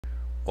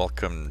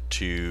welcome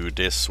to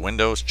this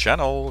Windows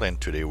channel,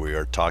 and today we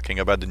are talking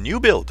about the new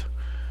build.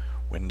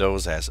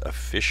 Windows has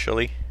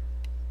officially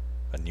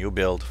a new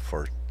build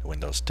for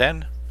Windows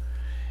 10,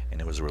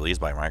 and it was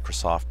released by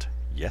Microsoft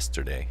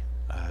yesterday,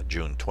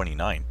 June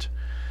 29th.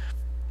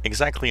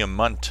 Exactly a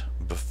month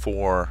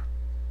before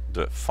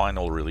the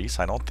final release.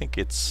 I don't think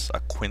it's a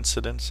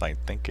coincidence. I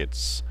think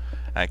it's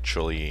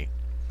actually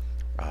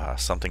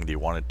something they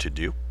wanted to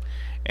do.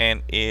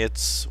 And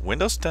it's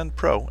Windows 10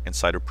 Pro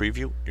Insider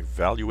Preview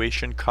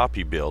Evaluation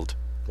Copy Build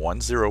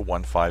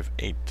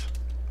 10158.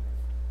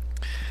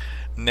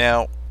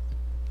 Now,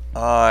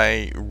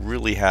 I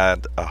really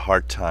had a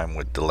hard time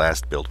with the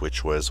last build,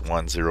 which was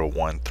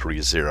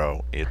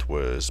 10130. It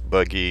was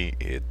buggy,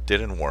 it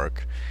didn't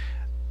work,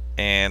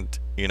 and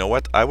you know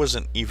what? I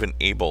wasn't even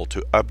able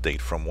to update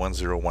from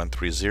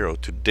 10130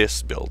 to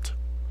this build.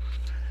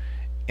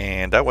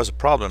 And that was a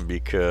problem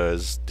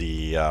because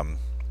the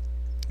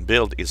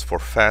build is for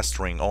fast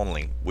ring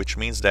only, which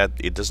means that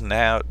it doesn't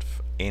have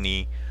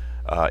any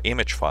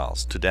image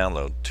files to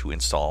download to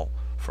install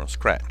from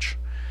scratch.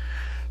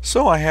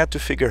 So I had to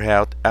figure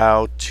out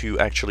how to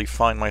actually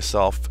find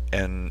myself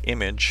an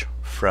image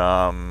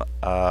from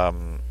a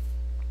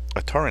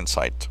torrent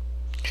site,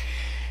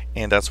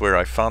 and that's where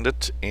I found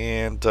it,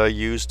 and I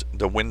used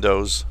the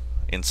Windows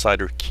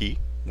Insider key,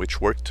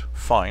 which worked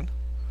fine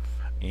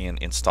in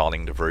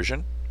installing the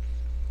version,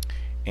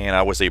 and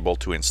I was able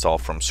to install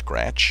from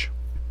scratch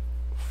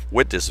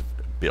with this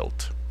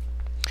build.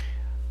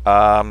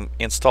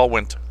 Install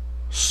went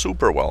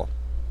super well,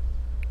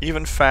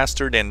 even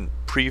faster than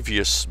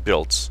previous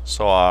builds.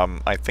 So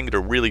I think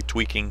they're really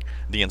tweaking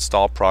the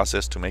install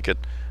process to make it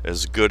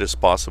as good as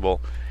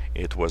possible.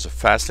 It was a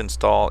fast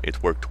install,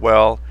 it worked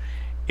well.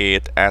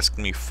 It asked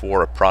me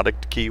for a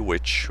product key,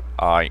 which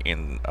I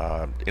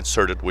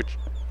inserted, which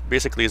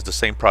basically is the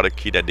same product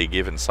key that they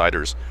give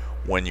insiders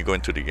when you go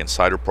into the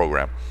insider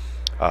program.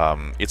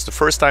 It's the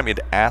first time it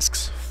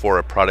asks for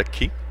a product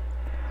key,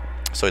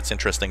 so it's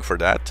interesting for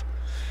that.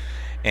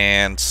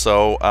 And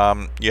so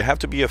you have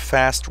to be a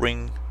fast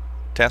ring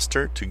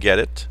tester to get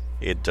it.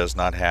 It does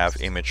not have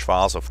image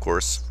files, of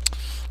course.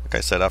 Like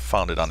I said, I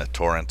found it on a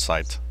torrent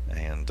site,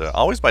 and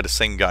always by the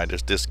same guy.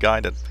 There's this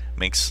guy that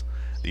makes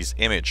these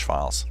image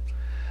files,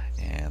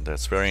 and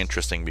that's very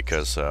interesting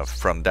because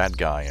from that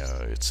guy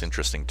it's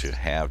interesting to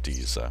have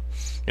these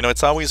you know,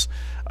 it's always,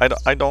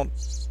 I don't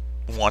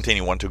want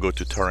anyone to go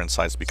to torrent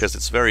sites because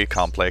it's very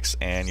complex,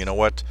 and you know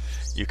what,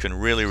 you can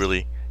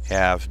really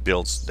have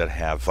builds that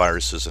have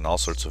viruses and all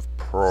sorts of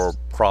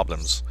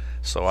problems.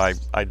 So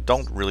I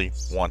don't really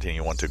want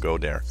anyone to go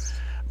there.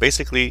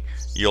 Basically,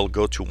 you'll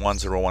go to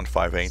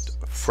 10158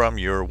 from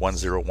your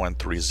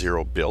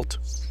 10130 build.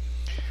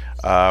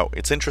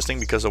 It's interesting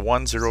because the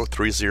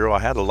 1030, I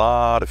had a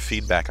lot of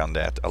feedback on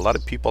that. A lot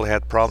of people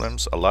had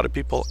problems, a lot of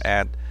people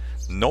had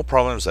no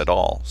problems at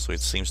all. So it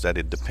seems that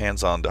it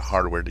depends on the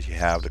hardware that you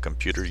have, the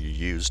computer you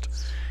used.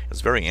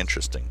 It's very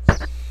interesting.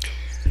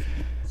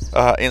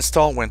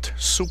 Install went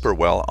super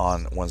well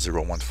on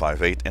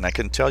 10158, and I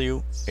can tell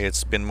you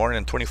it's been more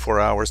than 24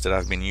 hours that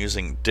I've been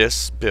using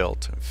this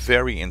build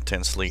very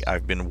intensely.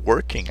 I've been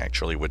working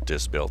actually with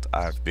this build.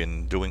 I've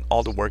been doing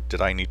all the work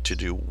that I need to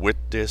do with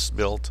this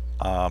build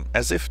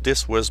as if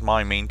this was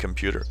my main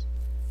computer.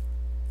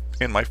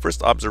 And my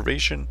first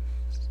observation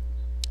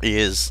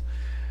is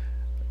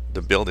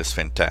the build is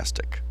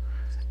fantastic.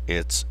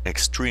 It's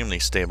extremely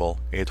stable.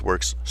 It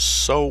works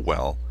so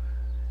well.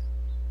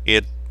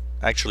 It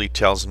actually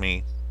tells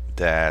me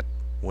that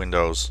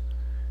Windows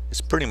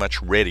is pretty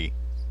much ready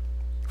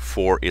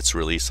for its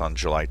release on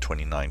July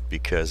 29th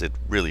because it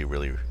really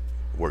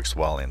works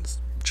well, and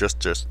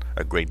just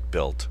a great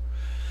build.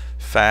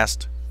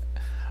 Fast.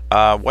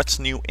 What's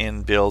new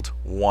in build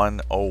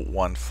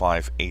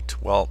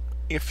 10158? Well,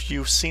 if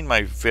you've seen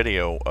my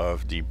video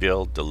of the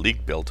build, the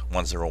leak build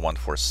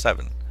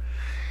 10147,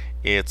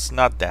 it's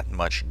not that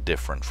much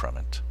different from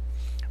it.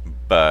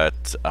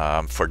 But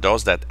for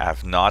those that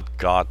have not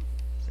got,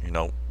 you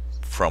know,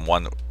 from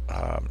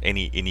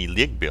any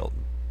leak build,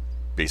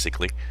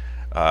 basically,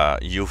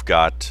 you've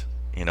got,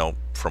 you know,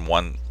 from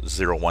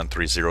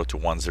 10130 to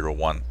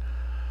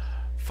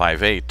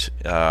 10158,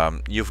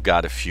 you've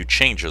got a few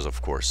changes.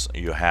 Of course,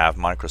 you have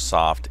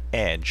Microsoft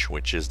Edge,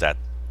 which is that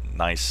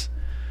nice,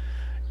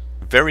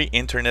 very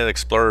Internet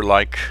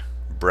Explorer-like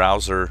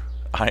browser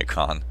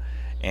icon.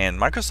 And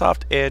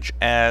Microsoft Edge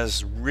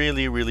has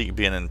really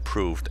been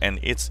improved, and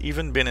it's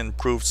even been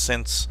improved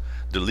since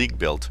the leak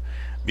build,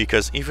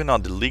 because even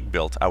on the leak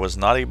build I was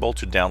not able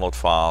to download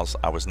files,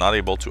 I was not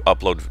able to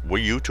upload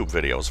YouTube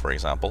videos, for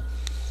example.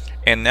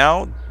 And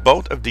now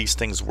both of these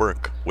things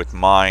work with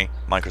my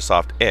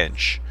Microsoft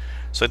Edge.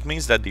 So it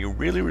means that they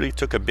really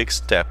took a big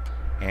step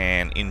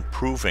in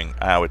improving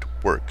how it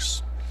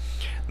works.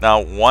 Now,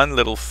 one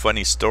little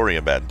funny story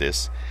about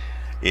this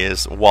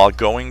is while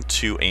going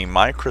to a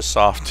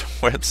Microsoft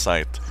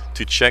website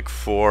to check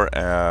for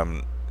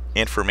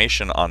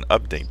information on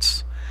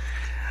updates,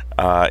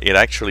 it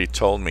actually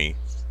told me,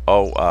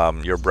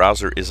 oh, your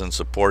browser isn't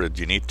supported,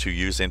 you need to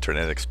use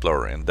Internet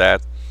Explorer. And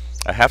that,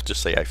 I have to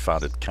say, I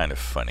found it kind of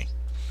funny.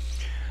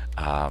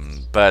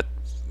 But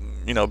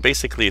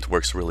basically it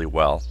works really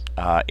well.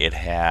 It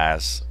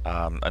has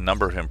a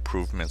number of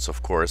improvements,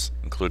 of course,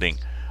 including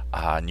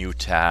new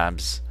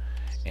tabs,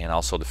 and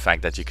also the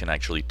fact that you can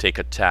actually take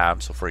a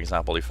tab. So for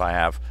example, if I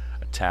have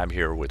a tab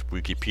here with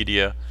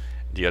Wikipedia,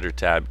 the other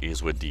tab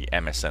is with the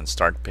MSN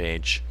start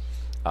page,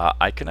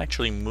 I can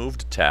actually move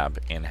the tab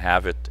and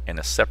have it in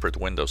a separate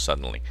window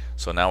suddenly.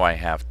 So now I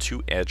have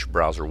two Edge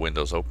browser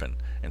windows open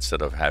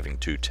instead of having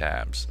two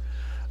tabs.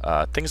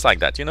 Things like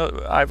that.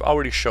 I've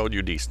already showed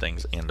you these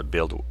things in the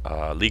build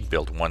League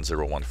build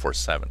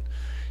 10147.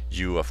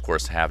 You of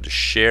course have the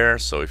share,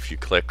 so if you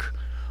click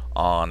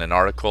on an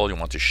article, you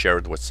want to share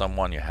it with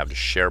someone, you have the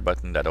share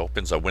button that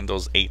opens a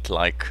Windows 8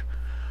 like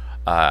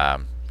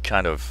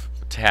kind of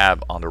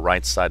tab on the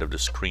right side of the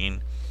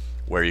screen,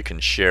 where you can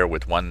share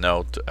with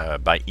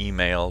OneNote, by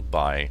email,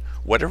 by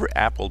whatever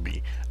app will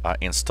be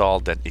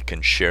installed that it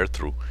can share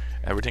through.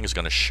 Everything is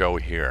going to show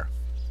here.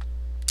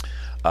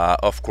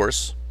 Of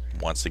course,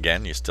 once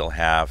again, you still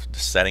have the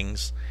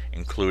settings,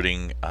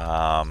 including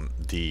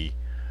the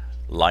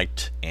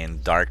light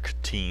and dark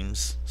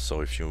teams.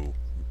 So if you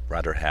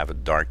rather have a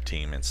dark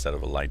team instead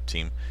of a light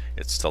team,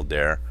 it's still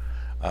there.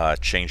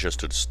 Changes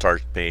to the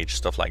start page,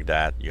 stuff like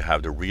that. You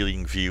have the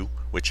reading view,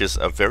 which is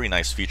a very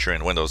nice feature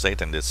in Windows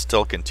 8, and it's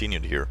still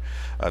continued here.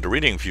 The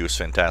reading view is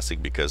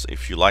fantastic because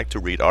if you like to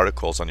read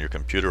articles on your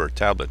computer or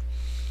tablet,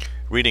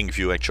 reading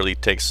view actually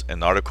takes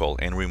an article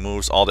and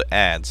removes all the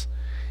ads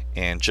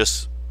and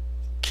just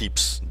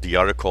keeps the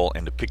article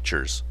and the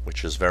pictures,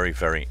 which is very,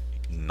 very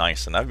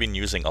nice. And I've been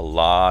using a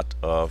lot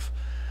of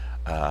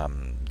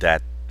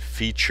that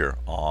feature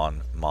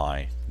on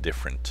my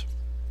different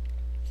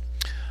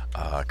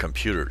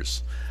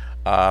computers.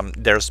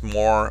 There's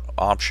more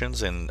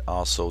options and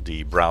also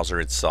the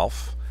browser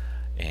itself,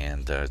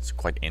 and it's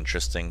quite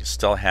interesting.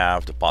 Still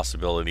have the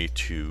possibility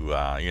to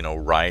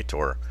write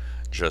or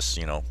just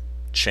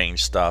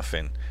change stuff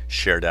and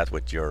share that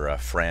with your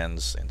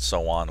friends and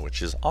so on,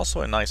 which is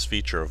also a nice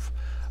feature of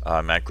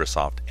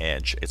Microsoft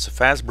Edge. It's a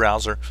fast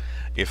browser.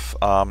 If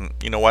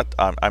you know what,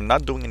 I'm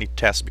not doing any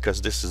tests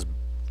because this is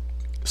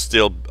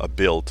still a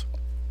build,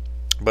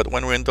 but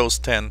when Windows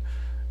 10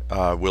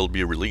 will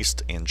be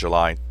released in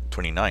July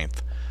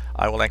 29th,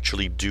 I will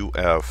actually do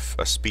a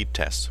speed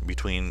test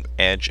between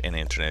Edge and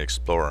Internet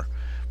Explorer.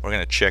 We're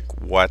going to check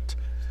what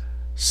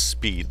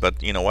speed,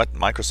 but you know what,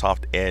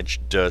 Microsoft Edge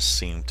does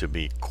seem to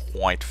be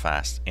quite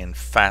fast, and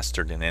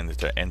faster than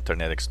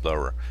Internet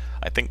Explorer.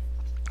 I think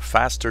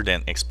faster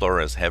than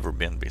Explorer has ever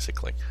been,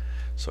 basically.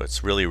 So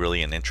it's really,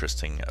 really an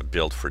interesting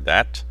build for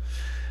that.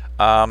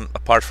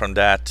 Apart from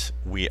that,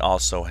 we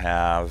also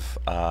have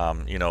a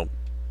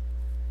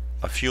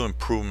few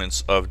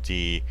improvements of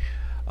the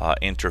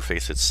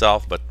interface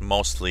itself, but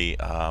mostly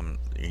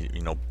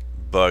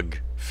bug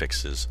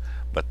fixes.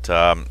 But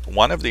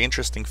one of the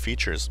interesting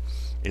features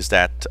is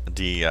that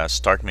the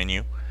start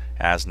menu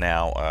has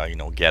now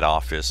Get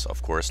Office.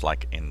 Of course,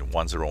 like in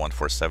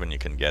 10147, you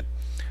can get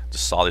the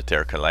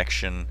Solitaire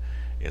collection.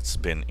 It's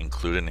been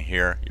included in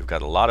here. You've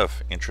got a lot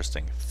of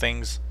interesting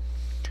things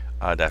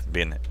that have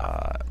been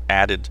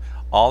added.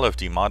 All of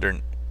the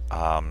modern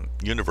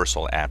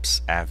universal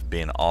apps have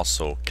been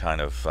also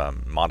kind of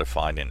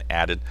modified and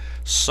added,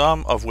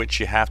 some of which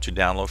you have to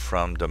download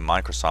from the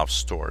Microsoft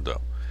Store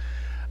though.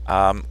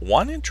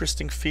 One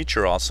interesting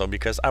feature also,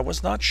 because I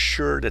was not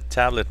sure that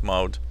tablet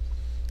mode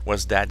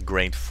was that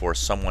great for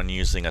someone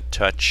using a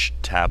touch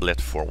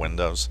tablet for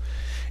Windows,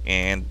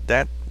 and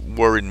that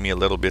worried me a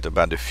little bit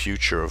about the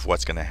future of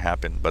what's going to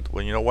happen. But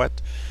well, you know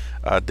what,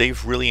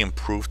 they've really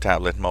improved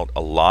tablet mode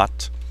a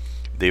lot.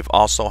 They've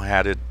also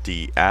added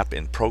the app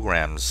and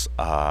programs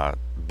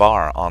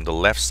bar on the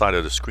left side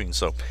of the screen,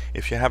 so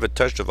if you have a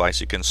touch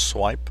device, you can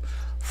swipe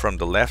from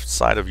the left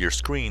side of your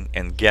screen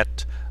and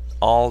get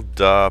all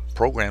the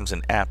programs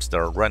and apps that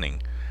are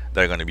running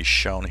that are going to be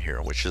shown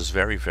here, which is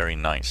very, very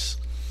nice.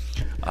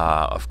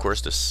 Of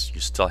course,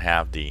 you still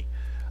have the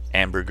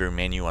hamburger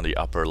menu on the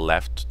upper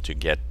left to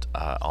get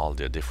all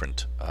the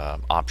different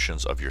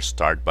options of your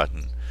start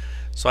button.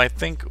 So I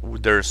think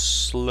they're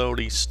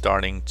slowly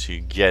starting to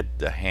get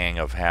the hang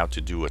of how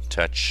to do a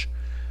touch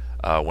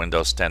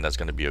Windows 10 that's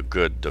going to be a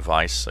good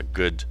device, a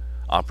good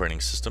operating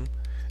system,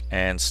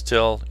 and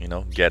still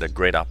get a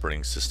great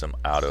operating system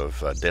out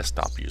of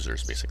desktop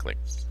users, basically.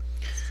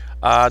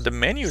 The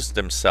menus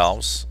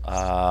themselves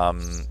are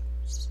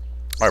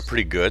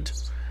pretty good.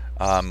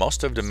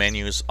 Most of the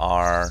menus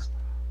are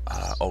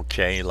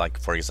okay, like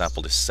for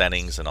example the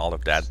settings and all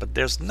of that, but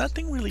there's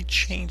nothing really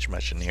changed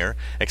much in here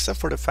except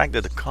for the fact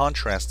that the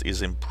contrast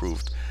is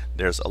improved.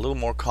 There's a little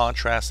more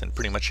contrast in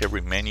pretty much every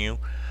menu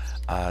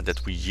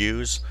that we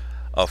use.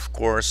 Of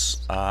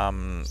course,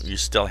 you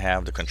still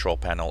have the control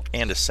panel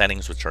and the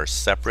settings, which are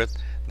separate.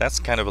 That's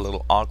kind of a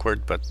little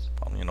awkward, but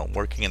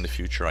working in the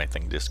future, I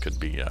think this could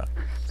be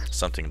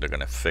something they're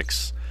gonna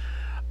fix.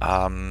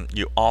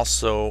 You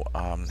also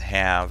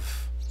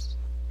have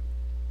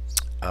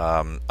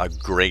a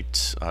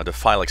great the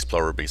File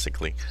Explorer,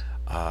 basically,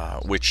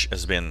 which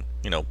has been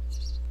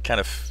kind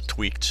of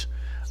tweaked,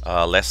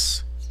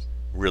 less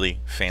really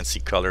fancy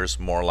colors,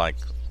 more like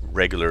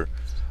regular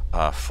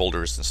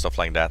folders and stuff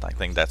like that. I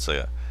think that's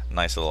a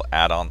nice little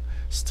add-on.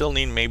 Still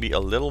need maybe a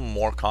little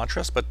more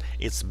contrast, but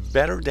it's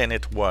better than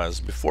it was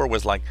before. It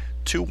was like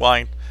too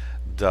white.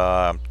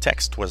 The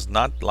text was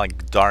not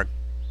like dark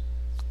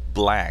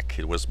black,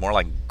 it was more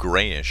like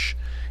grayish,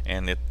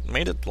 and it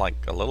made it like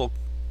a little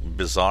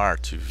bizarre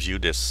to view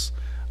this.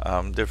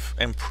 They've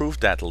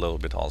improved that a little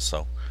bit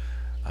also,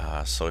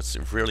 so it's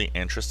really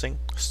interesting.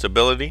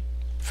 Stability,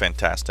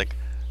 fantastic.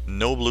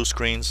 No blue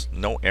screens,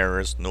 no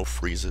errors, no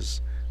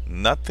freezes,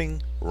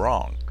 nothing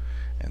wrong,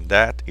 and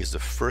that is the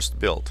first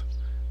build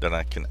that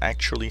I can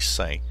actually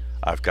say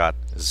I've got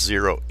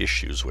zero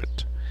issues with.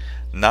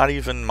 Not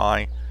even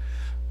my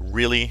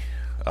really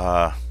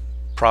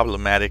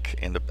problematic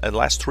in the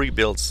last 3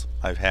 builds.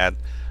 I've had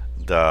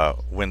the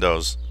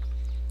Windows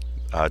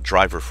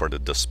driver for the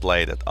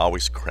display that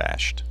always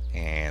crashed,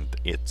 and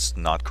it's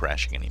not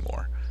crashing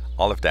anymore.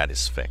 All of that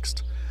is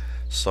fixed.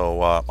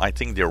 So I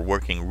think they're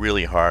working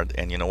really hard,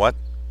 and you know what,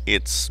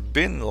 it's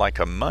been like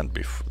a month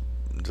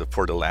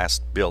for the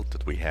last build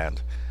that we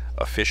had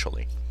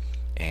officially,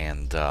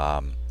 and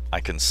I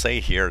can say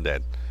here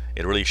that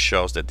it really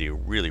shows that they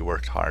really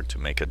worked hard to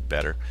make it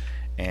better,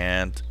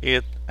 and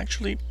it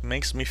actually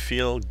makes me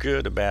feel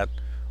good about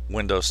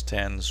Windows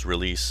 10's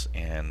release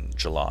in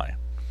July,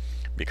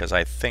 because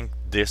I think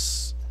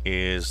this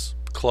is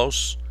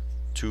close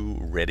to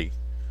ready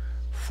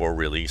for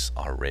release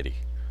already.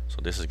 So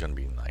this is going to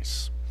be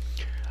nice.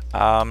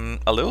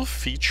 A little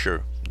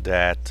feature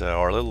that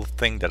or a little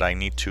thing that I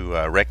need to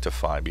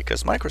rectify,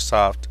 because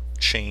Microsoft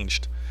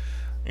changed,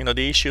 you know,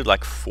 they issued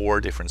like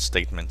 4 different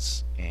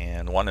statements,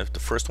 and the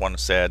first one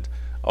said,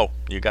 oh,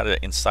 you got an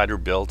insider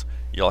build,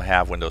 you'll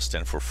have Windows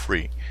 10 for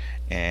free.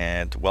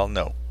 And well,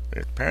 no,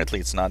 apparently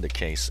it's not the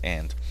case,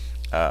 and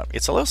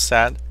it's a little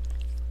sad,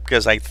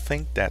 because I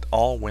think that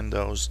all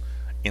Windows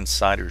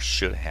insiders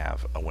should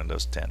have a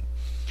Windows 10.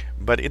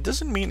 But it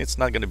doesn't mean it's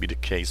not going to be the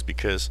case,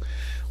 because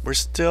we're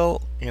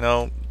still, you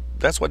know,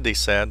 that's what they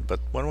said,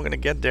 but when we're going to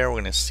get there,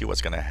 we're going to see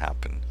what's going to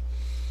happen.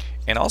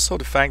 And also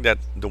the fact that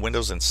the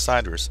Windows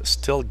insiders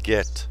still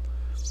get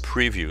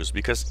previews,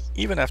 because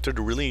even after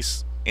the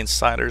release,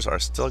 insiders are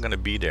still going to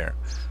be there.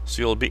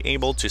 So you'll be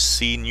able to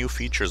see new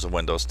features of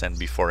Windows 10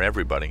 before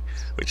everybody,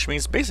 which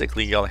means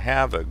basically you'll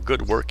have a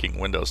good working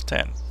Windows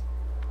 10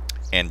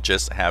 and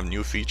just have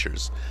new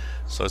features.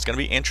 So it's going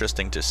to be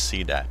interesting to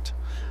see that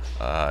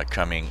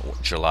coming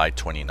July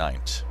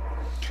 29th.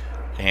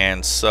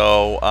 And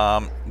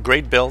so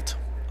great build.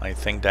 I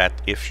think that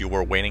if you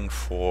were waiting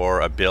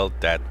for a build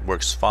that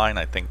works fine,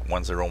 I think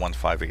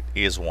 10158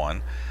 is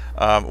one.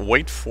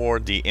 Wait for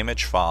the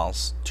image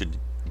files to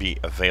be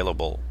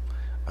available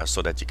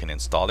so that you can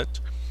install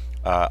it.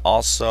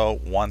 Also,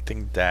 one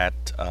thing that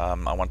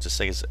I want to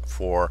say is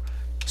for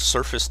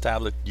Surface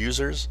tablet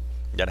users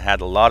that had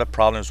a lot of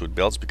problems with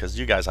builds, because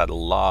you guys had a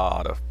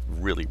lot of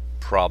really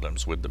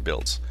problems with the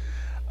builds.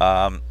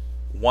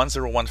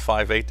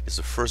 10158 is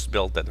the first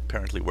build that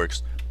apparently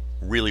works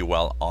really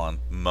well on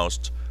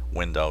most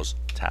Windows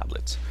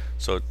tablets.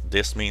 So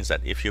this means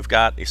that if you've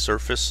got a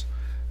Surface,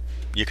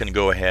 you can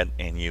go ahead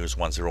and use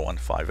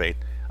 10158.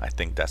 I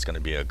think that's going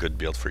to be a good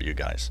build for you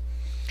guys,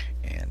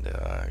 and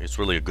it's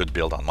really a good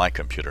build on my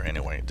computer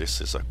anyway.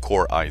 This is a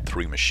Core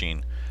i3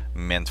 machine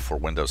meant for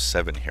Windows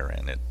 7 here,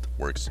 and it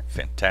works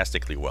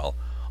fantastically well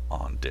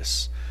on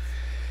this.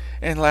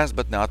 And last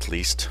but not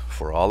least,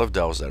 for all of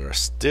those that are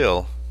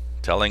still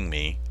telling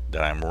me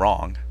that I'm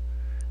wrong,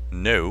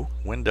 no,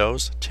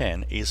 Windows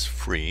 10 is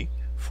free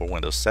for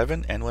Windows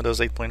 7 and Windows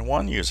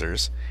 8.1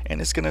 users,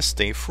 and it's gonna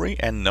stay free.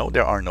 And no,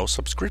 there are no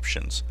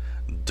subscriptions.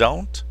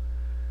 Don't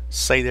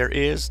say there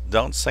is,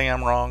 don't say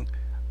I'm wrong.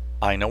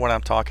 I know what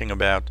I'm talking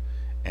about,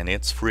 and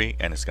it's free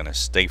and it's gonna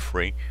stay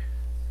free,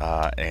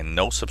 and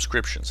no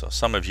subscriptions. So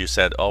some of you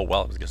said, oh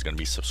well, there's gonna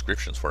be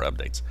subscriptions for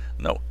updates.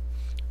 No,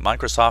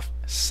 Microsoft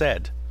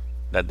said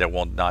that there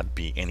will not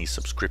be any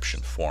subscription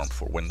form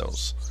for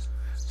Windows.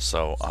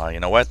 So you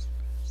know what,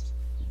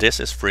 this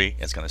is free,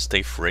 it's gonna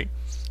stay free.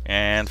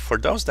 And for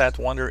those that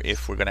wonder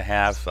if we're gonna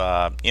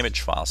have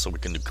image files so we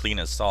can do clean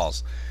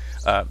installs,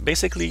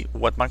 basically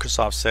what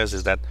Microsoft says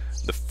is that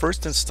the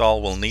first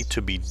install will need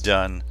to be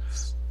done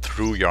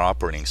through your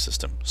operating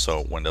system,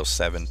 so Windows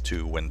 7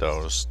 to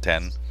Windows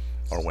 10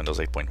 or Windows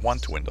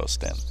 8.1 to Windows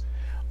 10.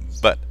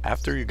 But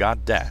after you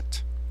got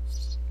that,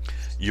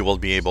 you will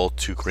be able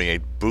to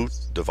create boot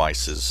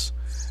devices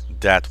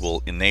that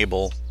will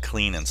enable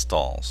clean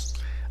installs.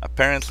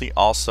 Apparently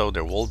also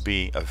there will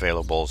be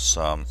available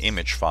some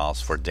image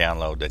files for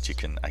download that you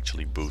can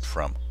actually boot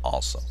from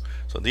also.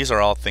 So these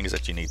are all things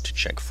that you need to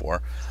check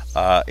for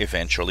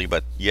eventually,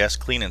 but yes,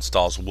 clean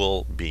installs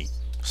will be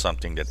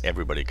something that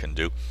everybody can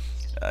do.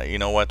 You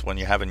know what, when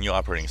you have a new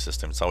operating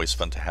system, it's always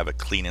fun to have a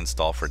clean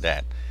install for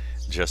that,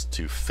 just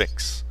to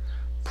fix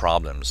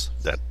problems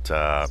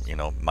that you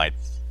know, might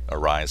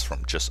arise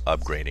from just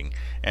upgrading.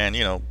 And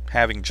you know,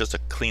 having just a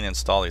clean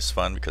install is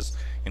fun because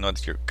you know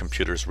that your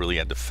computer is really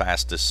at the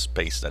fastest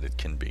pace that it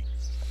can be.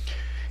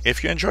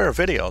 If you enjoy our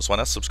videos, why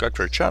not subscribe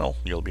to our channel?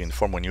 You'll be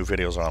informed when new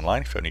videos are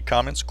online. If you have any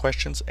comments,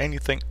 questions,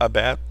 anything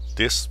about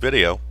this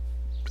video,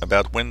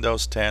 about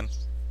Windows 10.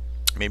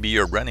 Maybe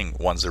you're running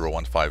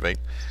 10158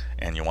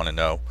 and you want to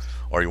know,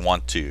 or you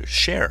want to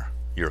share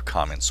your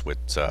comments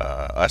with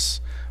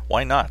us.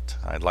 Why not?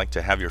 I'd like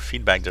to have your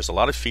feedback. There's a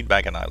lot of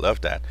feedback and I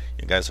love that.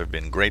 You guys have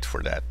been great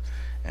for that,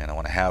 and I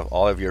want to have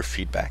all of your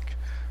feedback.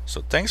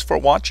 So thanks for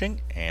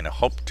watching, and I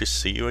hope to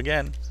see you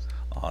again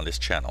on this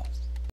channel.